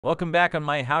Welcome back on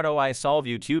my How Do I Solve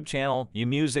YouTube channel, you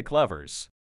music lovers.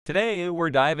 Today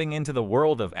we're diving into the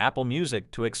world of Apple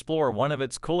Music to explore one of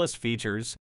its coolest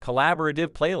features, collaborative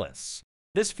playlists.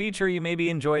 This feature you may be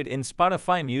enjoyed in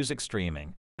Spotify music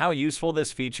streaming. How useful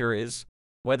this feature is?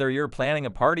 Whether you're planning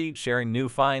a party, sharing new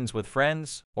finds with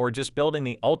friends, or just building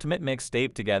the ultimate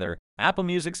mixtape together, Apple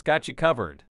Music's got you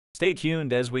covered. Stay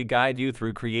tuned as we guide you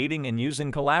through creating and using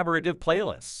collaborative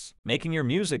playlists, making your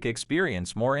music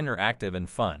experience more interactive and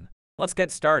fun. Let's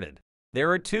get started. There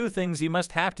are two things you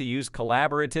must have to use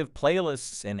collaborative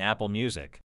playlists in Apple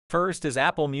Music. First is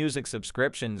Apple Music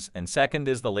subscriptions, and second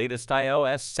is the latest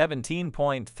iOS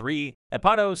 17.3,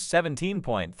 iPadOS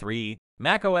 17.3,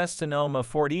 macOS Sonoma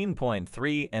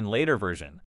 14.3, and later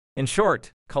version. In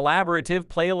short, collaborative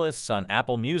playlists on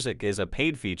Apple Music is a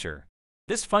paid feature.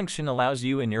 This function allows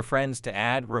you and your friends to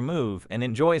add, remove, and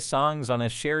enjoy songs on a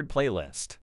shared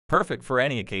playlist. Perfect for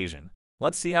any occasion.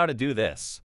 Let's see how to do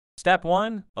this. Step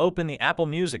 1. Open the Apple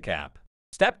Music app.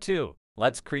 Step 2.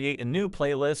 Let's create a new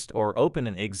playlist or open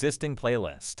an existing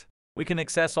playlist. We can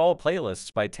access all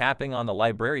playlists by tapping on the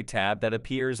Library tab that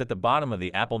appears at the bottom of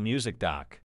the Apple Music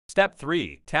dock. Step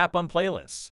 3. Tap on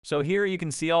Playlists. So here you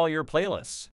can see all your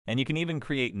playlists, and you can even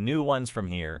create new ones from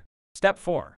here. Step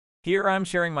 4. Here I'm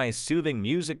sharing my soothing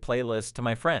music playlist to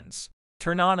my friends.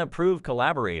 Turn on Approve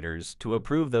Collaborators to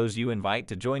approve those you invite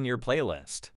to join your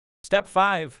playlist. Step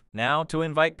 5. Now to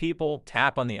invite people,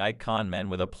 tap on the icon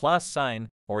men with a plus sign,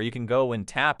 or you can go and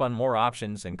tap on More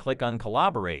Options and click on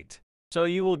Collaborate. So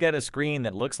you will get a screen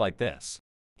that looks like this.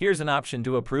 Here's an option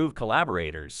to approve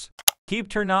collaborators.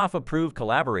 Turn off Approve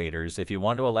Collaborators if you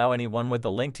want to allow anyone with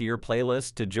the link to your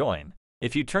playlist to join.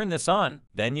 If you turn this on,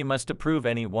 then you must approve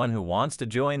anyone who wants to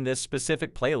join this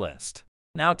specific playlist.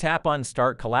 Now tap on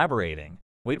Start Collaborating.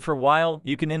 Wait for a while,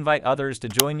 you can invite others to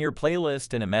join your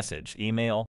playlist in a message,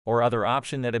 email, or other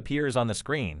option that appears on the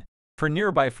screen. For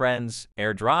nearby friends,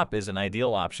 AirDrop is an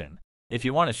ideal option. If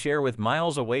you want to share with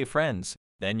miles away friends,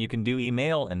 then you can do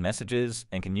email and messages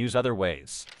and can use other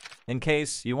ways. In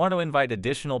case you want to invite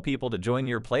additional people to join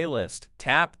your playlist,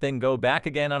 tap, then go back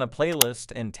again on a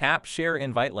playlist and tap Share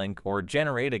Invite Link or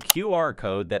generate a QR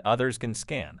code that others can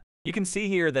scan. You can see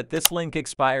here that this link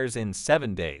expires in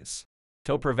 7 days.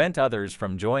 To prevent others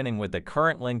from joining with the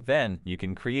current link, then you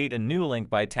can create a new link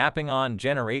by tapping on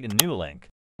Generate a New Link.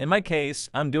 In my case,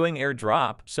 I'm doing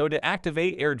AirDrop, so to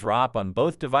activate AirDrop on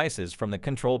both devices from the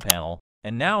control panel,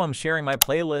 and now I'm sharing my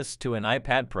playlist to an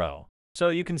iPad Pro. So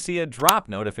you can see a drop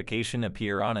notification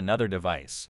appear on another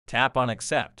device. Tap on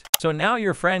Accept. So now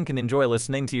your friend can enjoy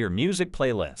listening to your music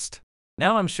playlist.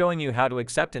 Now I'm showing you how to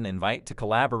accept an invite to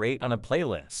collaborate on a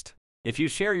playlist. If you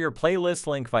share your playlist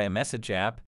link via Message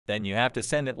app, then you have to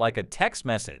send it like a text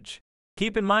message.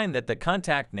 Keep in mind that the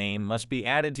contact name must be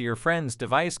added to your friend's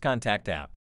device contact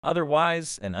app.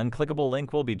 Otherwise, an unclickable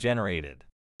link will be generated.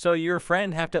 So your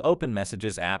friend have to open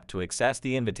Messages app to access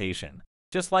the invitation.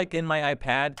 Just like in my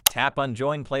iPad, tap on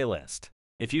Join Playlist.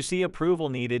 If you see approval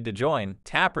needed to join,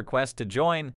 tap Request to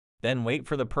join, then wait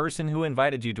for the person who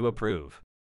invited you to approve.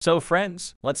 So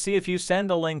friends, let's see if you send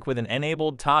a link with an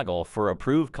enabled toggle for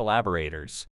Approve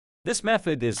Collaborators. This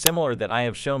method is similar that I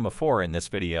have shown before in this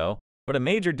video, but a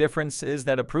major difference is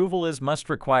that approval is must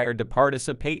required to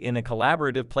participate in a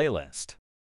collaborative playlist.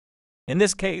 In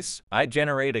this case, I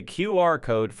generate a QR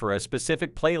code for a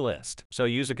specific playlist, so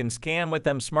user can scan with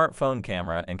them smartphone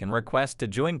camera and can request to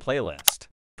join playlist.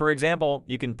 For example,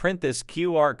 you can print this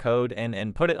QR code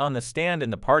and put it on the stand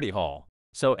in the party hall,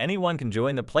 so anyone can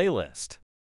join the playlist.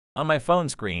 On my phone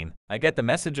screen, I get the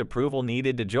message approval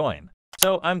needed to join.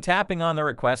 So I'm tapping on the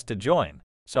request to join.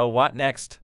 So what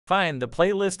next? Fine, the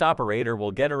playlist operator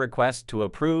will get a request to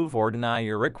approve or deny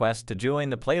your request to join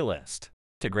the playlist.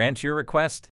 To grant your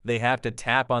request, they have to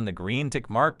tap on the green tick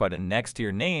mark button next to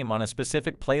your name on a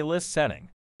specific playlist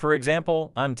setting. For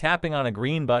example, I'm tapping on a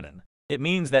green button. It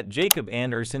means that Jacob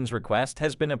Anderson's request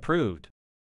has been approved.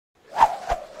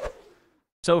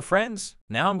 So friends,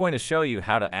 now I'm going to show you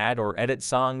how to add or edit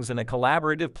songs in a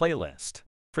collaborative playlist.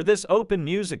 For this, open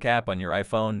Music app on your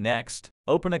iPhone. Next,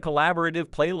 open a collaborative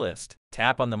playlist.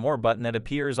 Tap on the More button that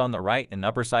appears on the right and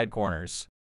upper side corners.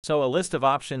 So a list of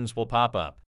options will pop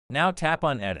up. Now tap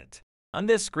on Edit. On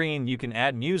this screen, you can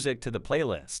add music to the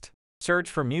playlist. Search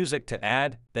for music to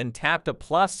add, then tap the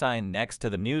plus sign next to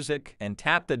the music and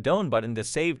tap the Done button to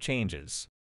save changes.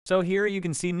 So here you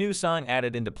can see new song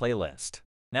added into playlist.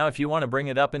 Now if you want to bring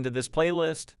it up into this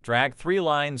playlist, drag 3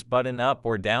 lines button up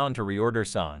or down to reorder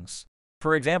songs.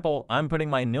 For example, I'm putting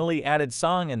my newly added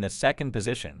song in the second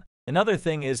position. Another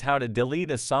thing is how to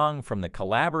delete a song from the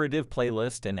collaborative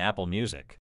playlist in Apple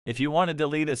Music. If you want to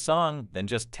delete a song, then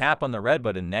just tap on the red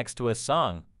button next to a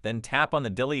song, then tap on the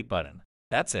delete button.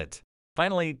 That's it.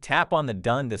 Finally, tap on the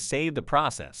done to save the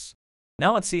process.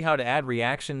 Now let's see how to add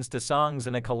reactions to songs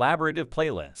in a collaborative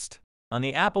playlist. On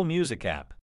the Apple Music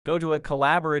app, go to a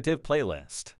collaborative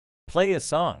playlist. Play a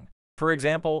song. For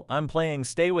example, I'm playing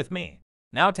Stay With Me.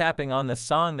 Now tapping on the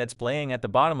song that's playing at the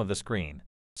bottom of the screen.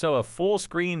 So a full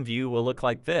screen view will look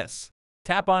like this.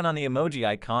 Tap on the emoji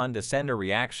icon to send a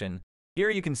reaction. Here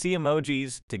you can see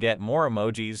emojis. To get more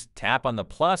emojis, tap on the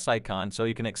plus icon so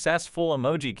you can access full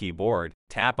emoji keyboard.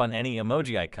 Tap on any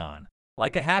emoji icon,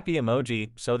 like a happy emoji,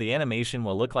 so the animation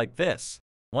will look like this.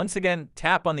 Once again,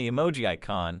 tap on the emoji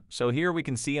icon, so here we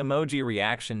can see emoji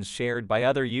reactions shared by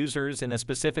other users in a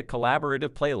specific collaborative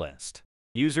playlist.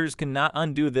 Users cannot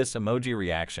undo this emoji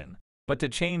reaction, but to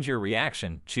change your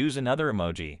reaction, choose another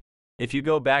emoji. If you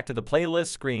go back to the playlist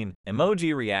screen,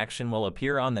 emoji reaction will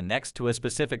appear on the next to a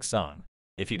specific song.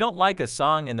 If you don't like a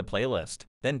song in the playlist,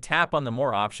 then tap on the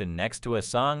More option next to a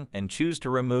song and choose to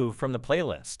remove from the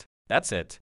playlist. That's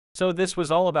it. So this was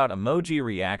all about emoji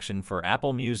reaction for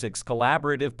Apple Music's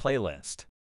collaborative playlist.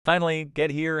 Finally,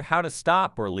 get here how to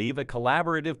stop or leave a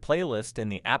collaborative playlist in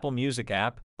the Apple Music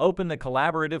app. Open the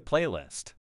collaborative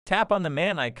playlist. Tap on the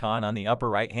man icon on the upper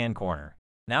right-hand corner.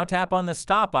 Now tap on the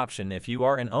stop option if you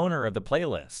are an owner of the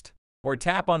playlist, or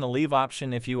tap on the leave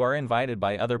option if you are invited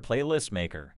by other playlist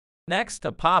maker. Next,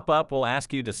 a pop-up will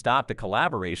ask you to stop the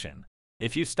collaboration.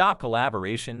 If you stop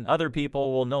collaboration, other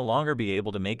people will no longer be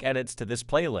able to make edits to this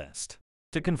playlist.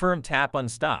 To confirm, tap on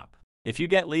stop. If you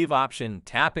get leave option,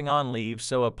 tapping on leave,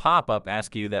 so a pop-up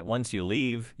asks you that once you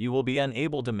leave, you will be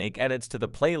unable to make edits to the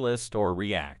playlist or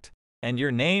react, and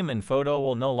your name and photo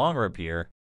will no longer appear.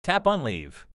 Tap on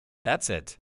leave. That's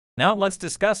it. Now let's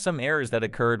discuss some errors that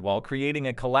occurred while creating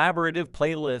a collaborative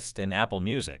playlist in Apple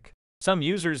Music. Some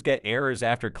users get errors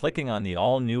after clicking on the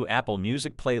all-new Apple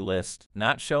Music playlist,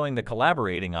 not showing the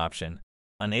collaborating option.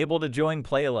 Unable to join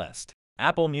playlist.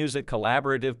 Apple Music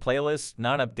collaborative playlist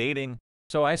not updating.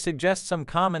 So I suggest some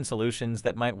common solutions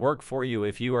that might work for you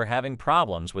if you are having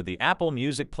problems with the Apple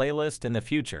Music playlist in the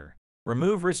future.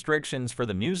 Remove restrictions for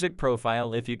the music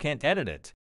profile if you can't edit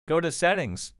it. Go to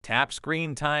Settings, tap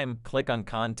Screen Time, click on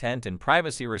Content and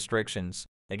Privacy Restrictions.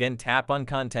 Again, tap on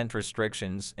Content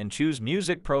Restrictions and choose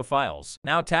Music Profiles.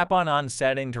 Now tap on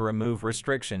Setting to remove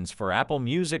restrictions for Apple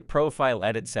Music Profile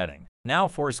Edit Setting. Now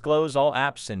force close all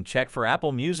apps and check for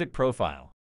Apple Music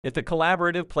Profile. If the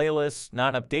collaborative playlist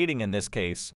not updating in this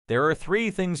case, there are 3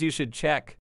 things you should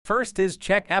check. First is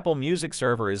check Apple Music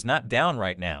server is not down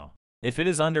right now. If it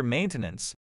is under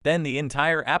maintenance, then the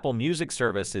entire Apple Music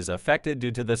service is affected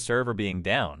due to the server being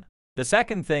down. The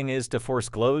second thing is to force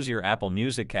close your Apple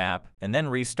Music app and then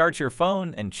restart your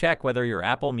phone and check whether your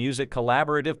Apple Music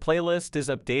collaborative playlist is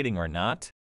updating or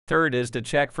not. Third is to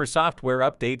check for software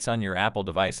updates on your Apple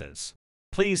devices.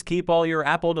 Please keep all your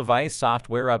Apple device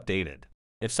software updated.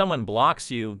 If someone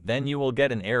blocks you, then you will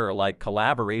get an error like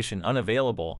collaboration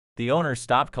unavailable, the owner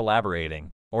stopped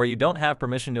collaborating, or you don't have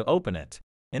permission to open it.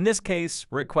 In this case,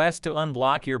 request to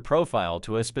unblock your profile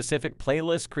to a specific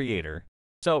playlist creator.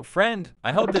 So friend,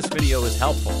 I hope this video is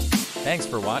helpful. Thanks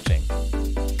for watching.